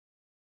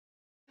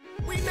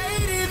We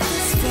made it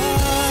this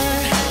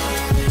far.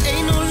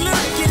 Ain't no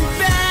looking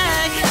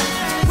back.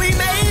 We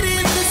made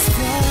it this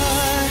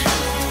far.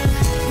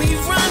 We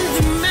run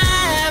the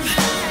map.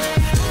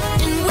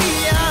 And we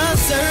are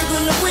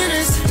circle of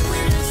winners.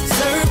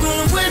 Circle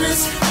of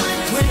winners.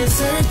 Winner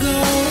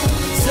circle.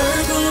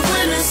 Circle of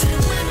winners.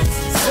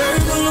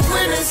 Circle of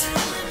winners.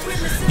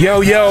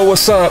 Yo,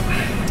 what's up,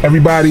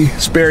 everybody?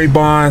 It's Barry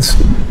Bondz,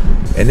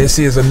 and this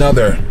is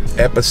another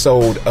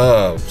episode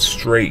of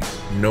Straight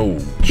No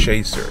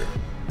Chaser.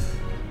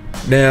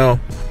 Now,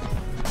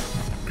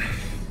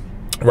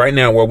 right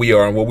now, where we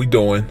are and what we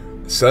doing,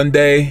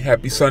 Sunday,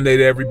 happy Sunday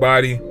to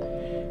everybody.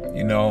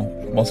 You know,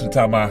 most of the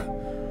time I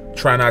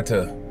try not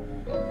to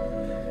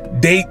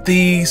date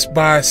these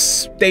by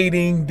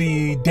stating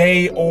the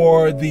day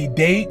or the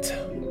date,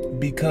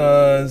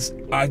 because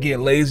I get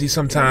lazy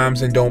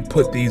sometimes and don't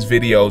put these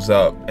videos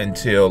up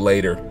until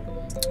later.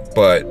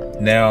 But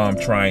now I'm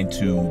trying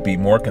to be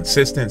more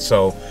consistent,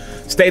 so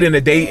stating the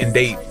date and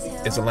date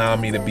is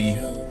allowing me to be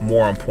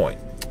more on point.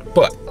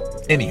 But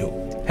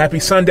anywho, happy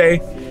Sunday.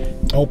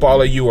 I hope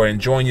all of you are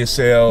enjoying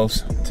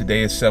yourselves.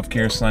 Today is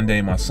self-care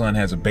Sunday. My son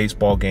has a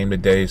baseball game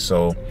today,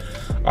 so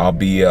I'll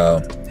be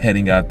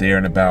heading out there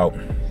in about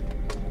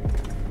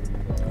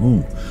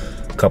a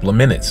couple of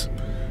minutes.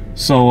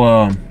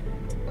 So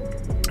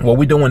what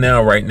we're doing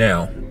now, right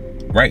now,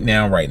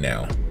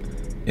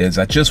 is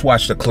I just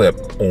watched a clip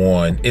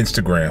on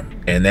Instagram,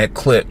 and that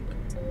clip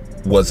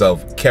was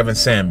of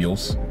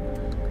KevinSamuels,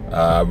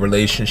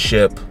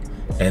 relationship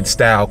and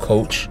style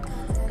coach,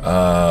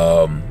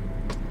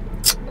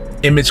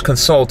 image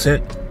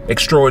consultant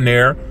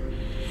extraordinaire,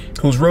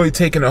 who's really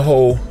taken the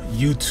whole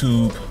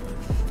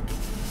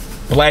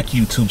black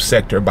YouTube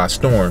sector by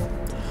storm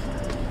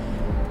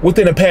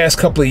within the past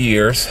couple of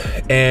years.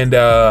 And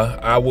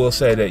I will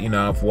say that, you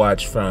know, I've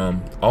watched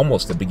from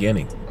almost the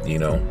beginning, you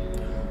know,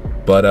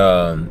 but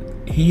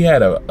he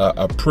had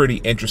a pretty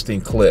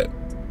interesting clip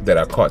that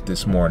I caught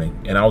this morning,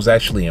 and I was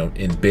actually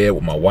in bed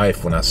with my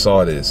wife when I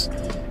saw this.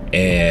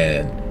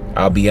 And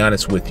I'll be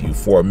honest with you,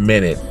 for a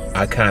minute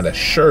I kind of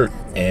shirked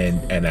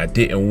and I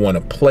didn't want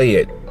to play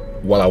it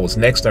while I was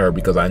next to her,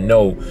 because I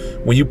know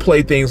when you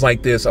play things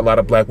like this, a lot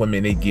of black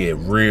women, they get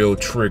real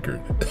triggered.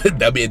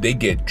 I mean, they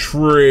get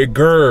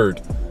triggered,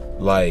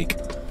 like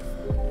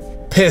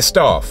pissed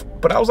off.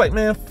 But I was like,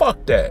 man,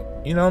 fuck that.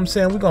 You know what I'm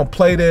saying? We're gonna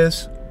play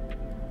this,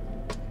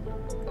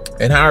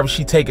 and however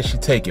she take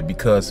it,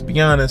 because to be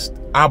honest,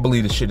 I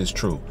believe the shit is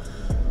true.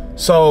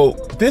 So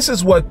this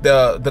is what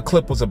the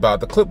clip was about.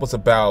 The clip was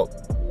about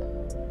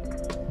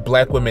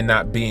black women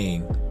not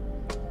being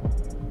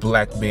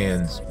black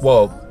men's,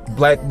 well,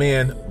 black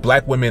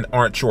women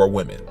aren't your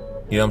women.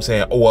 You know what I'm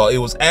saying? Well, it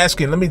was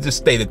asking, let me just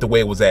state it the way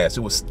it was asked.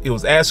 It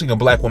was asking a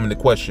black woman the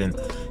question,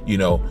 you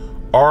know,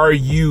 are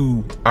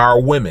you our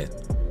women?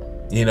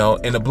 You know,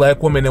 and the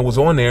black woman that was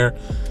on there,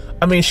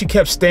 I mean, she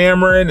kept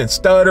stammering and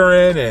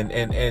stuttering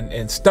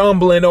and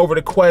stumbling over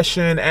the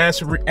question,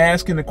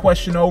 asking the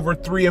question over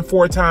 3 and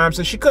 4 times,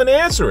 and she couldn't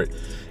answer it.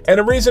 And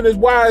the reason is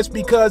why is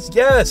because,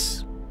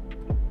 yes,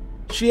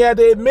 she had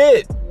to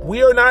admit,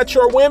 we are not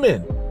your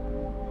women.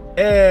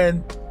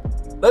 And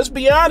let's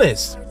be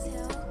honest,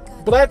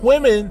 black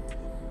women,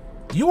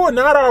 you are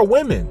not our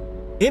women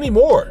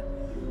anymore.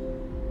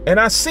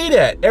 And I see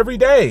that every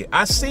day.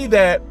 I see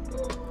that.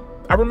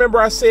 I remember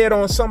I said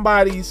on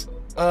someone's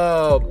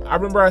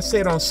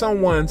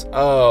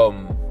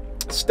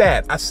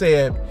stat, I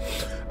said,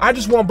 I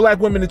just want black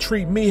women to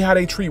treat me how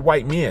they treat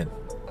white men.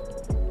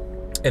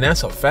 And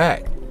that's a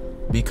fact,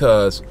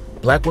 because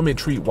black women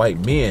treat white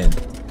men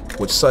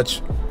with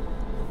such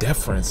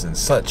deference and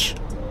such,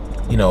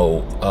 you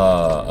know,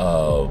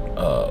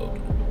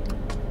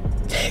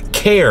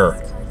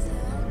 care.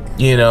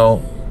 You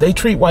know, they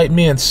treat white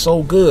men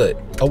so good.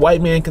 A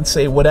white man can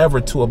say whatever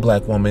to a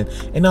black woman,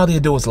 and all they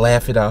do is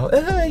laugh it out.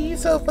 You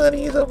so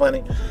funny, you so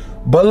funny.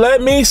 But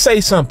let me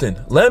say something.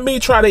 Let me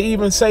try to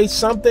even say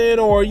something.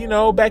 Or, you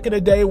know, back in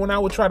the day when I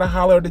would try to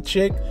holler at a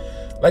chick,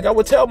 like I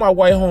would tell my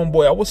white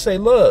homeboy, I would say,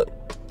 look,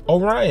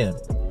 Orion,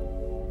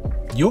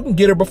 you can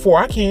get her before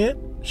I can.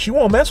 She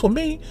won't mess with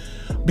me.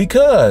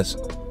 Because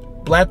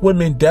black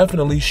women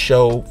definitely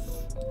show,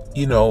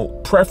 you know,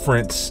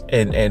 preference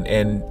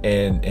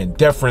and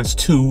deference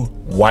to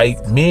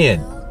white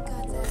men.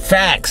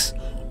 Facts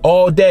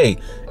all day.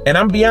 And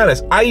I'm be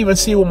honest, I even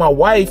see with my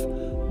wife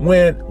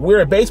when we're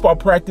at baseball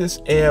practice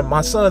and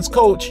my son's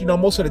coach, you know,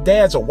 most of the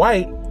dads are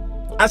white.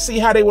 I see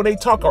how when they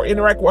talk or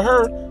interact with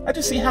her, I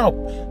just see how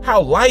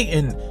light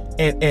and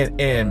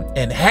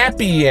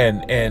happy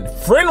and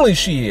friendly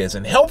she is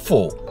and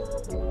helpful.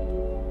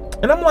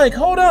 And I'm like,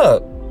 hold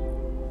up.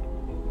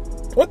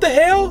 What the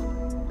hell?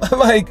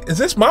 Like, is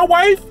this my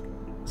wife?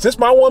 Is this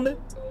my woman?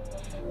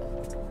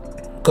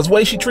 Because the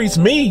way she treats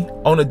me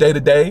on a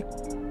day-to-day,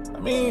 I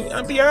mean,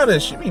 I'll be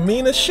honest, she be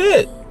mean as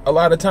shit a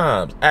lot of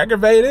times.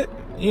 Aggravated,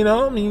 you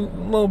know? I mean,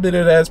 a little bit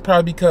of that's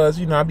probably because,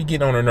 you know, I be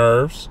getting on her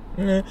nerves.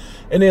 And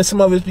then some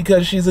of it's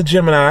because she's a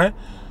Gemini.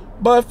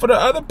 But for the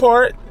other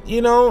part,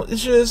 you know,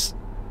 it's just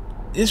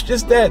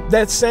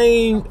that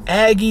same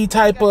Aggie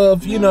type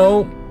of, you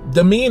know,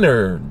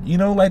 demeanor, you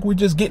know, like we're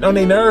just getting on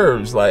their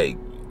nerves. Like,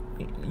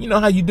 you know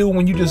how you do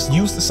when you just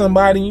used to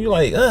somebody and you're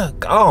like,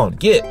 go on,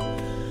 get.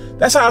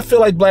 That's how I feel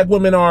like black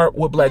women are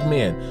with black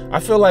men. I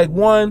feel like,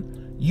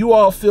 one, you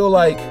all feel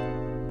like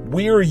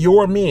we're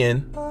your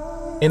men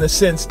in the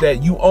sense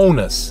that you own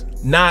us,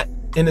 not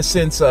in the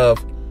sense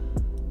of,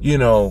 you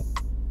know,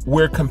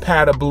 we're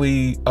compatible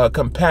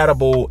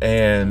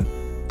and,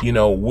 you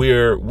know,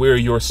 we're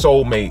your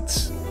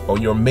soulmates or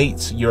your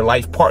mates, your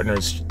life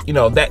partners, you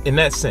know, that in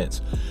that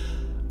sense.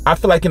 I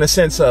feel like in a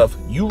sense of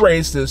you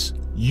raised us,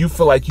 you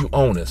feel like you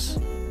own us.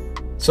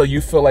 So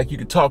you feel like you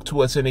can talk to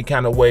us any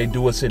kind of way,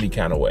 do us any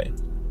kind of way.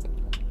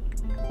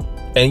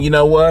 And you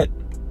know what?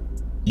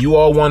 You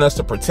all want us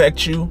to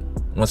protect you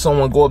when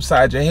someone go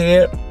upside your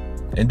head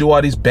and do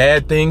all these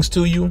bad things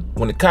to you.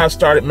 When the cops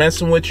started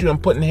messing with you and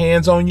putting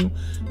hands on you,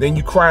 then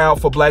you cry out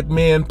for black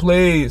men,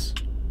 please.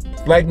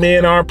 Black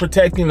men aren't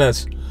protecting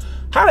us.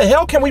 How the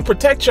hell can we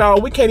protect y'all?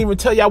 We can't even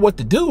tell y'all what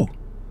to do.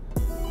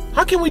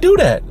 How can we do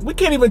that? We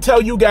can't even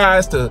tell you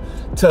guys to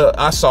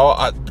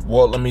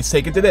well, let me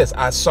take it to this.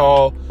 I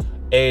saw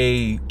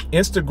a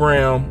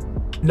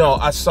Instagram. No,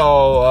 I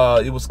saw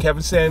it was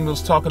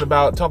KevinSamuels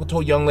talking to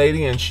a young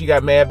lady, and she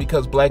got mad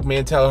because black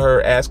men telling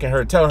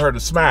her to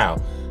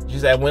smile. She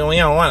said, well, we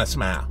don't want to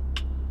smile.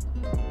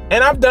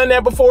 And I've done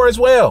that before as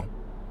well.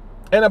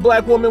 And a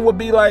black woman would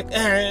be like,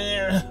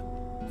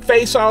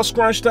 face all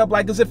scrunched up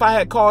like as if I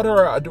had called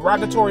her a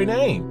derogatory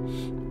name.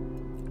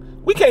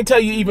 We can't tell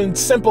you even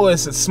simple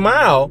as a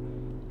smile.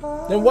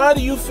 Then why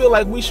do you feel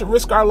like we should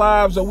risk our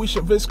lives or we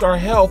should risk our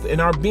health and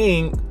our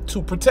being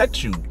to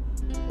protect you?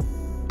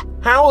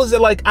 How is it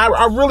like,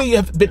 I really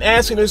have been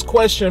asking this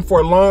question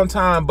for a long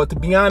time, but to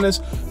be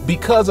honest,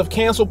 because of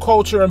cancel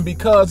culture and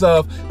because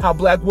of how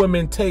black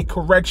women take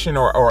correction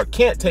or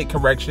can't take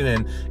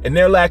correction and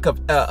their lack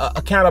of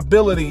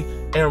accountability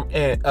and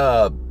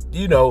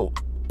you know,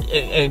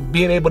 and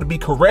being able to be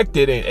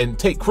corrected and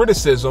take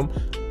criticism,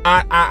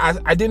 I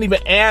didn't even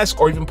ask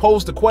or even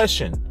pose the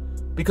question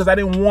because I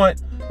didn't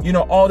want, you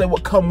know, all that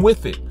would come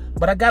with it.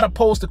 But I gotta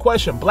pose the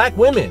question, black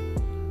women,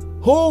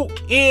 who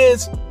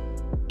is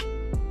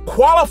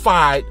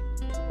qualified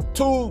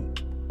to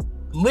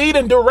lead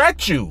and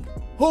direct you?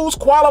 Who's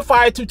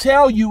qualified to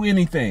tell you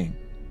anything?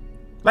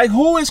 Like,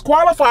 who is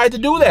qualified to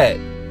do that?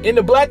 In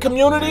the black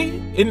community,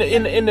 in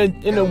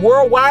the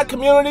worldwide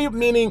community,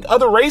 meaning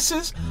other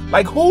races,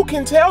 like who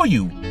can tell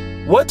you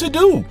what to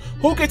do?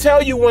 Who can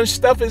tell you when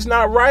stuff is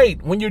not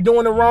right, when you're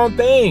doing the wrong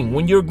thing,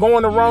 when you're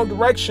going the wrong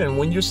direction,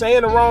 when you're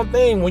saying the wrong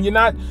thing, when you're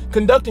not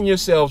conducting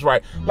yourselves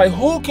right? Like,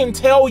 who can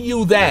tell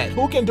you that?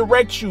 Who can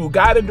direct you,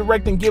 guide and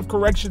direct and give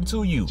correction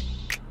to you?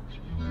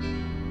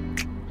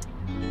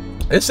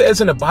 It says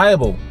in the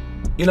Bible,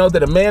 you know,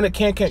 that a man that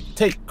can't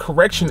take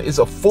correction is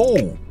a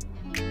fool.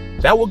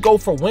 That would go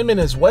for women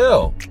as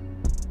well.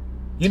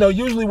 You know,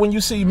 usually when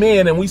you see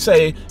men and we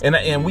say,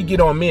 and we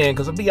get on men,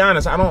 because to be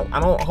honest, I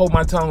don't hold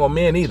my tongue on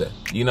men either.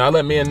 You know, I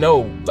let men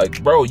know,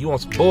 like, bro, you on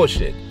some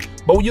bullshit.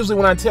 But usually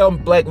when I tell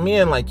black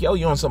men, like, yo,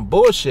 you on some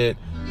bullshit,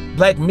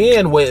 black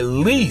men will at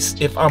least,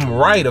 if I'm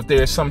right, if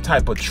there's some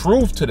type of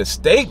truth to the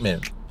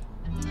statement,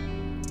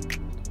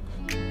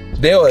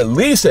 they'll at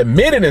least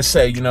admit it and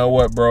say, you know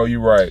what, bro, you're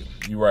right.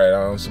 You're right.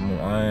 I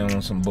ain't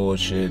on some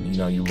bullshit. You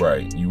know, you're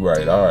right. You're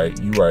right. All right.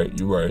 You're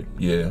right.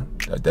 Yeah,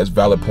 that's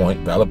valid point.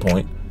 Valid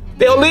point.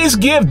 They'll at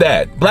least give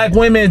that. Black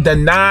women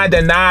deny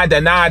to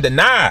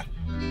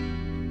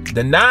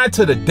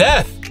the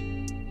death.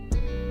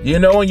 You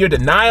know, and your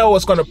denial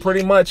is going to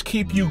pretty much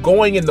keep you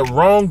going in the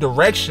wrong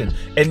direction.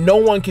 And no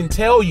one can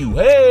tell you,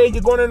 hey,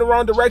 you're going in the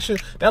wrong direction.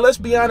 Now, let's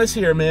be honest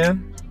here,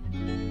 man.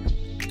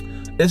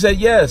 Is that,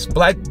 yes,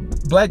 black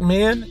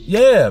men?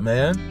 Yeah,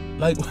 man.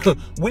 Like,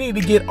 we need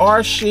to get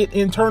our shit,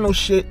 internal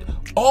shit,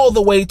 all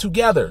the way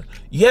together.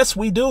 Yes,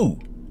 we do.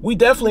 We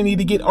definitely need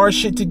to get our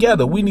shit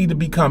together. We need to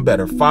become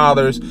better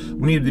fathers.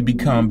 We need to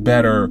become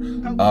better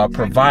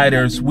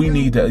providers. We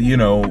need to, you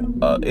know,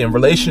 in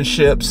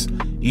relationships,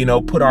 you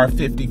know, put our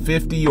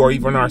 50-50 or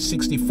even our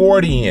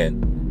 60-40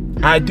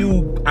 in. I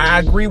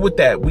agree with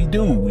that. We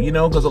do, you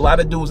know, because a lot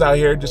of dudes out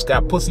here just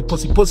got pussy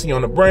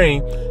on the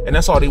brain, and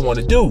that's all they want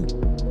to do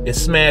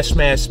is smash.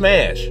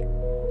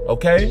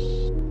 Okay?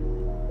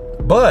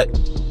 But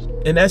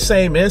in that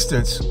same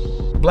instance,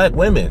 black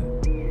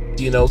women,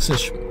 you know,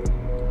 since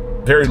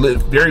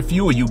very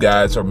few of you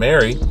guys are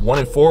married, 1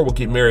 in 4 will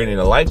get married in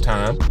a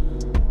lifetime.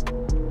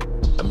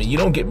 I mean, you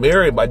don't get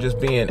married by just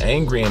being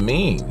angry and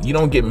mean. You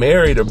don't get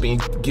married or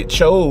get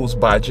chose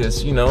by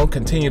just, you know,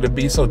 continue to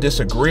be so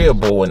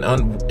disagreeable and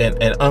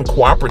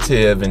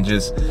uncooperative and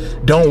just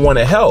don't want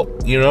to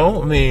help. You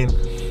know, I mean,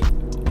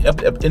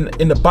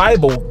 in the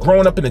Bible,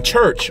 growing up in the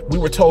church, we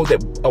were told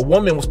that a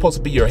woman was supposed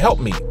to be your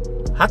helpmeet.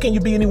 How can you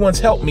be anyone's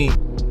helpmeet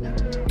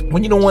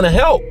when you don't want to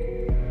help?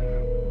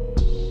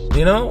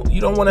 You know, you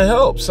don't want to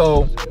help.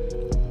 So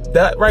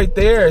that right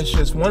there is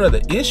just one of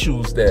the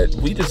issues that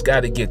we just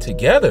got to get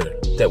together,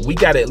 that we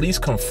got to at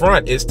least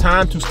confront. It's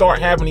time to start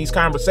having these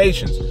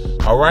conversations.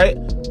 All right.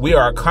 We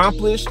are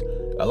accomplished.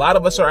 A lot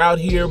of us are out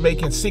here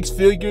making 6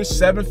 figures,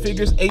 7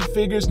 figures, 8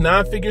 figures,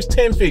 9 figures,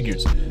 10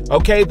 figures.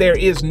 Okay, there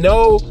is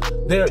no,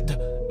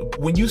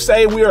 when you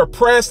say we are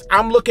oppressed,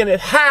 I'm looking at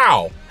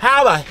how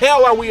the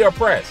hell are we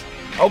oppressed?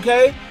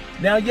 Okay,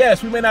 now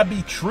yes, we may not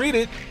be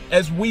treated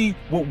as we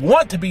would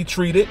want to be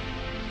treated,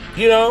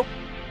 you know,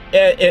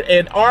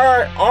 and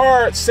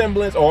our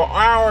semblance or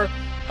our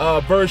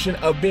version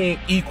of being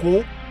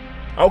equal.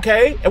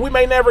 Okay, and we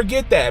may never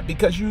get that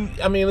because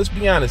I mean, let's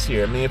be honest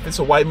here. I mean, if it's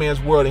a white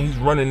man's world and he's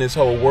running this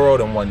whole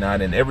world and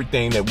whatnot and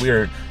everything that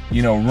we're,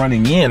 you know,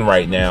 running in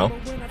right now,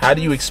 how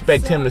do you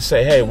expect him to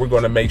say, hey, we're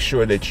going to make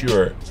sure that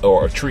you're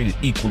treated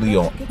equally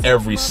on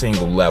every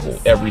single level,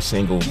 every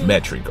single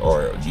metric,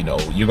 or, you know,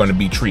 you're going to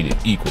be treated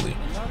equally?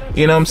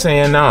 You know what I'm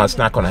saying? No, it's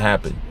not going to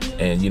happen.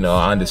 And, you know,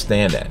 I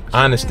understand that.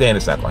 I understand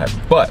it's not going to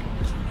happen. But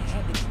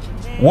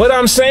what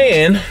I'm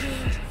saying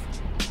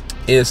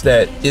is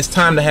that it's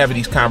time to have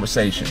these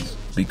conversations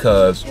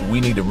because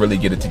we need to really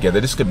get it together.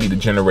 This could be the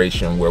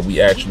generation where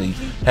we actually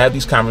have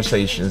these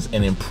conversations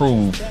and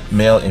improve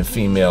male and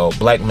female,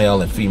 black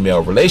male and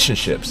female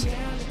relationships,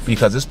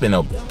 because it's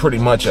been pretty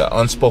much an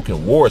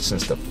unspoken war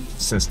since the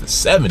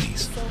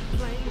 70s.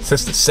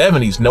 Since the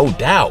 70s, no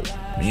doubt.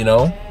 You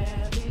know,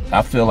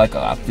 I feel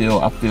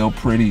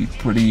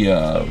pretty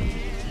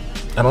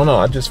I don't know,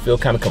 I just feel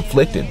kind of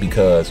conflicted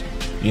because,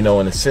 you know,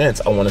 in a sense,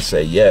 I want to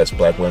say, yes,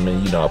 black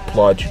women, you know, I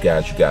applaud you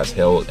guys. You guys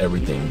held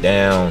everything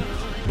down.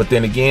 But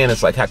then again,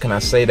 it's like, how can I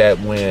say that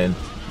when,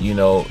 you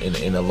know,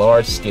 in a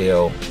large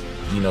scale,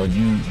 you know,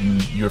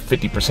 you're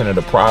 50% of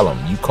the problem.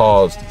 You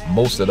caused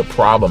most of the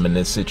problem in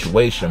this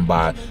situation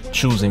by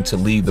choosing to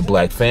leave the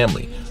black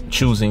family,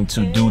 choosing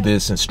to do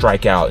this and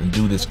strike out and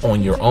do this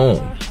on your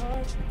own.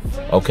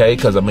 Okay?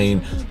 Because, I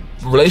mean,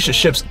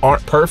 relationships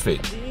aren't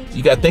perfect.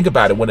 You got to think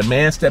about it. When a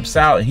man steps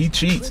out and he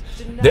cheats,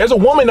 there's a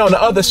woman on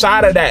the other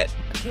side of that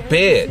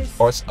bed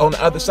or on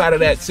the other side of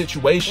that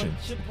situation.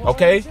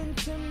 Okay?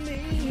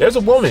 There's a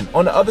woman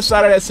on the other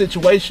side of that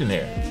situation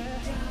there.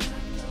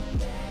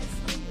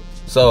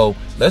 So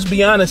let's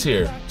be honest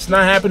here. It's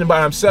not happening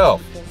by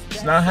himself.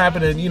 It's not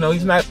happening, you know,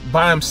 he's not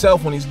by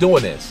himself when he's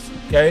doing this.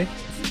 Okay?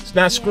 It's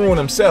not screwing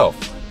himself.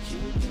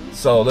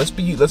 So let's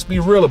be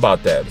real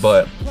about that.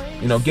 But,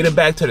 you know, getting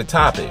back to the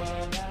topic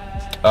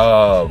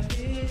of,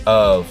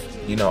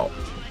 you know,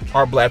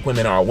 are black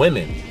women are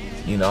women,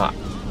 you know,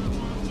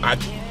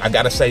 I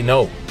gotta say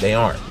no, they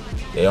aren't.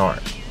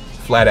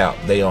 Flat out,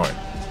 they aren't.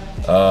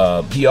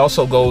 He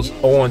also goes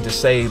on to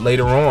say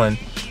later on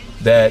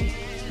that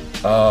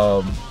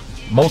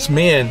most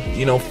men,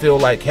 you know, feel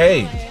like,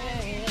 hey,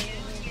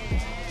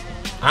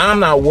 I'm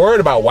not worried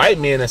about white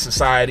men in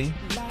society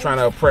trying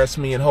to oppress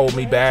me and hold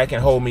me back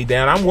and hold me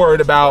down. I'm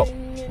worried about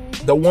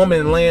the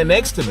woman laying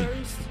next to me.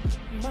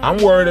 I'm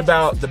worried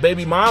about the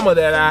baby mama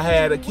that I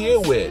had a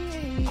kid with,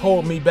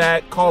 hold me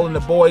back, calling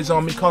the boys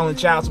on me, calling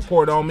child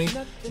support on me,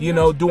 you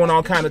know, doing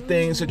all kind of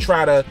things to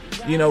try to,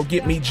 you know,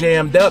 get me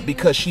jammed up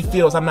because she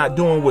feels I'm not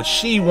doing what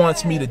she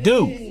wants me to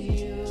do.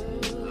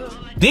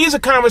 These are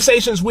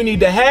conversations we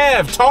need to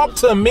have. Talk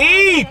to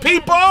me,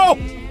 people.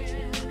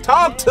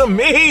 Talk to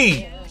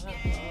me.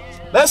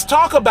 Let's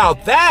talk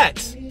about that.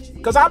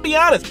 Because I'll be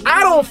honest,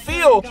 I don't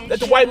feel that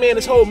the white man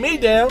is holding me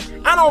down.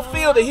 I don't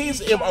feel that he's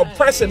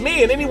oppressing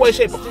me in any way,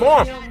 shape, or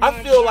form. I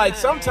feel like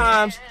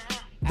sometimes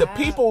the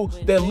people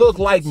that look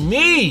like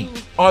me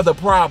are the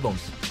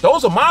problems.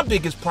 Those are my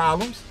biggest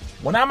problems.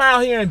 When I'm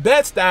out here in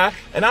Bed-Stuy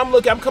and I'm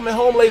coming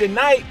home late at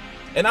night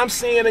and I'm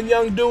seeing a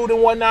young dude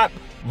and whatnot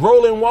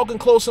walking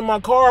close in my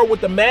car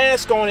with the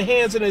mask on and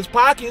hands in his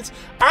pockets,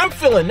 I'm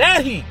feeling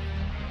that heat.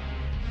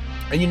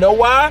 And you know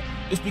why?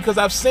 It's because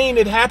I've seen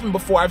it happen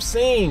before. I've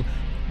seen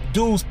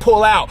dudes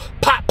pull out,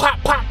 pop, pop,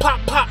 pop, pop,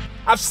 pop.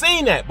 I've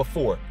seen that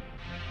before.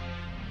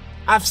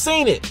 I've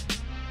seen it.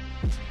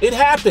 It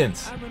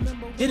happens.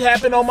 It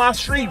happened on my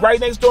street right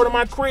next door to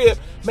my crib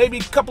maybe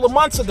a couple of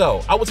months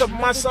ago. I was up with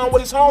my son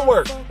with his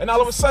homework, and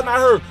all of a sudden I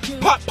heard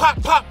pop,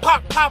 pop, pop,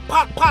 pop, pop,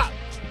 pop, pop.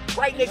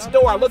 Right next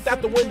door. I looked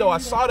out the window. I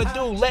saw the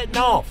dude letting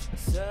off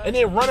and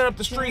then running up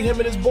the street, him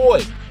and his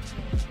boy.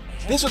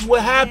 This is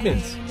what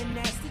happens.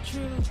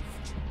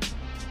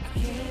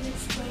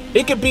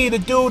 It could be the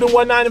dude and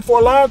whatnot, and for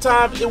a long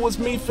time, it was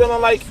me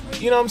feeling like,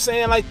 you know what I'm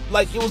saying,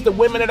 like it was the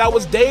women that I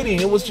was dating.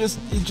 It was just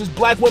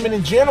black women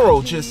in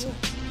general, just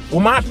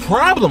were my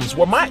problems,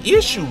 were my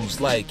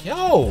issues. Like,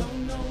 yo,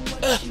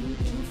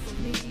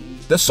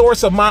 the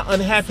source of my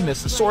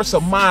unhappiness, the source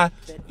of my,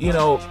 you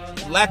know,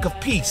 lack of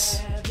peace.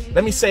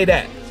 Let me say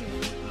that.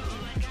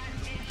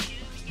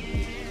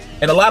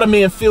 And a lot of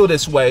men feel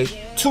this way,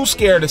 too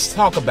scared to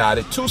talk about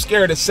it, too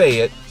scared to say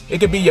it. It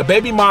could be your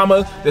baby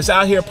mama that's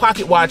out here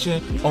pocket watching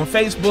on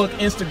Facebook,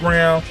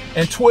 Instagram,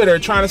 and Twitter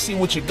trying to see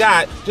what you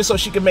got just so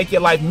she can make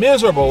your life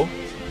miserable.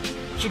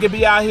 She could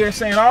be out here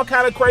saying all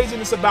kind of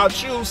craziness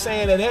about you,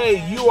 saying that,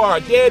 hey, you are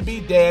a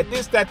deadbeat dad,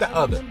 this, that, the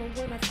other.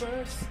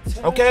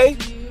 Okay?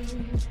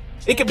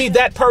 It could be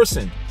that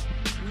person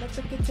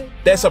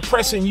that's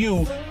oppressing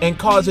you and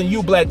causing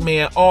you, black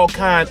man, all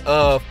kind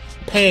of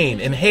pain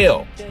and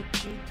hell.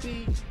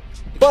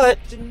 But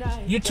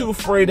you're too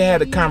afraid to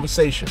have a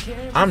conversation.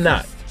 I'm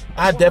not.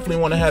 I definitely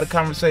want to have a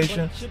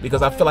conversation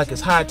because I feel like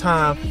it's high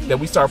time that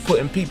we start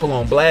putting people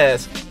on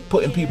blast,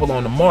 putting people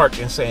on the mark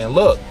and saying,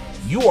 look,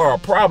 you are a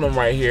problem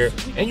right here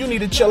and you need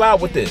to chill out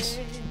with this.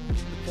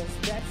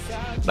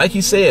 Like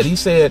he said,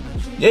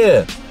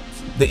 yeah,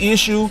 the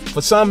issue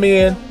for some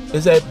men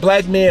is that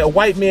black men or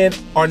white men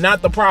are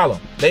not the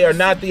problem. They are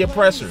not the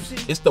oppressors.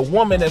 It's the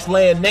woman that's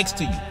laying next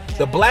to you.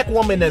 The black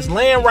woman that's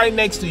laying right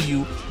next to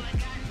you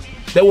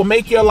that will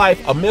make your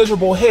life a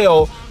miserable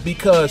hell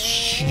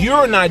because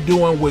you're not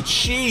doing what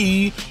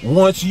she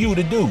wants you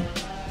to do.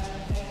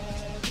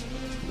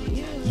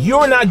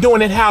 You're not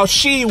doing it how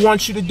she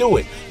wants you to do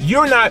it.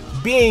 You're not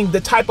being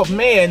the type of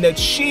man that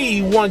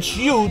she wants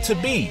you to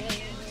be.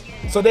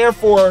 So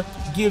therefore,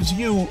 gives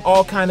you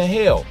all kind of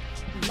hell.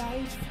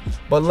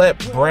 But let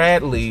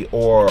Bradley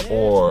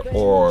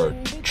or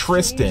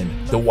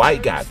Tristan, the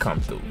white guy, come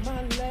through.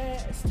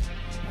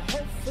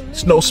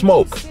 It's no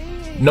smoke.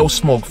 No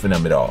smoke for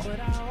them at all.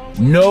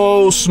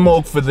 No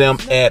smoke for them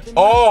at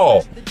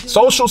all.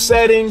 Social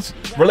settings,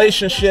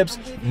 relationships,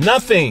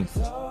 nothing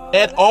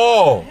at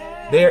all.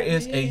 There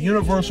is a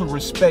universal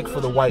respect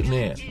for the white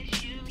man.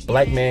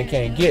 Black man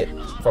can't get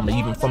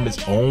even from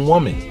his own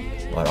woman.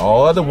 But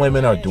all other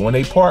women are doing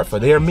their part for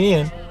their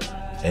men,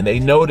 and they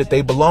know that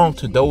they belong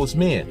to those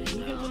men.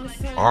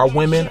 Our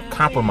women are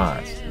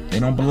compromised. They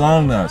don't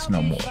belong to us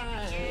no more.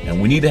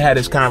 And we need to have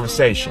this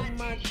conversation.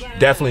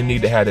 Definitely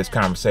need to have this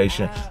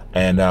conversation.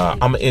 And I'm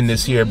going to end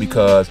this here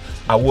because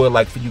I would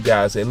like for you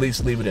guys to at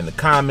least leave it in the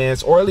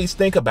comments or at least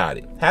think about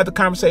it. Have the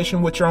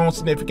conversation with your own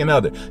significant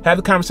other. Have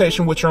the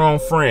conversation with your own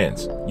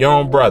friends, your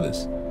own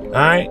brothers. All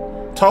right?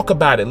 Talk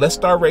about it. Let's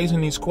start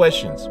raising these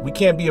questions. We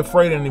can't be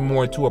afraid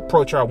anymore to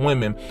approach our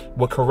women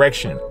with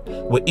correction,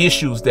 with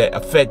issues that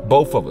affect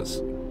both of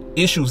us.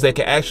 Issues that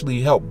can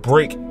actually help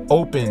break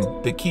open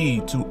the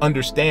key to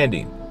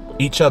understanding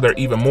each other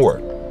even more.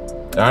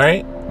 All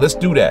right? Let's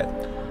do that.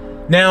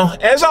 Now,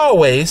 as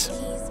always,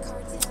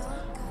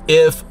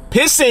 if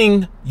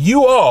pissing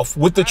you off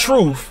with the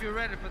truth... Are you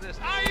ready for this?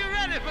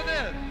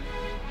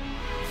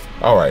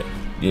 All right.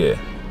 Yeah.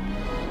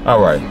 All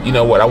right. You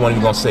know what? I wasn't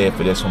even going to say it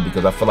for this one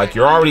because I feel like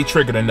you're already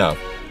triggered enough.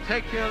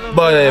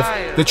 But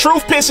if the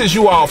truth pisses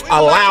you off,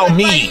 allow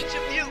me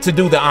to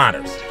do the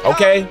honors.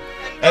 Okay?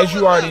 As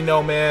you already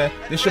know, man,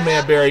 this your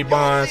man Barry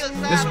Bondz.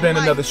 This has been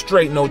another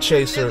Straight No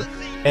Chaser.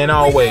 And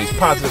always,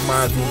 positive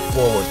minds move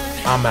forward.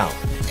 I'm out.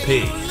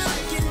 Peace.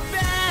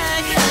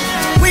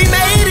 We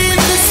made it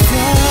this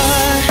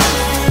far.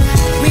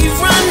 We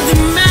run the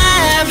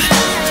map,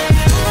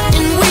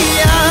 and we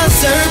are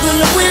circle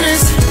of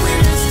winners.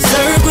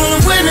 Circle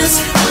of winners.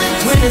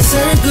 Winning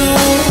circle.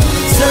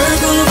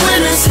 Circle of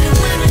winners.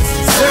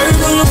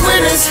 Circle of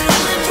winners.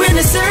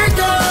 Winning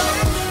circle.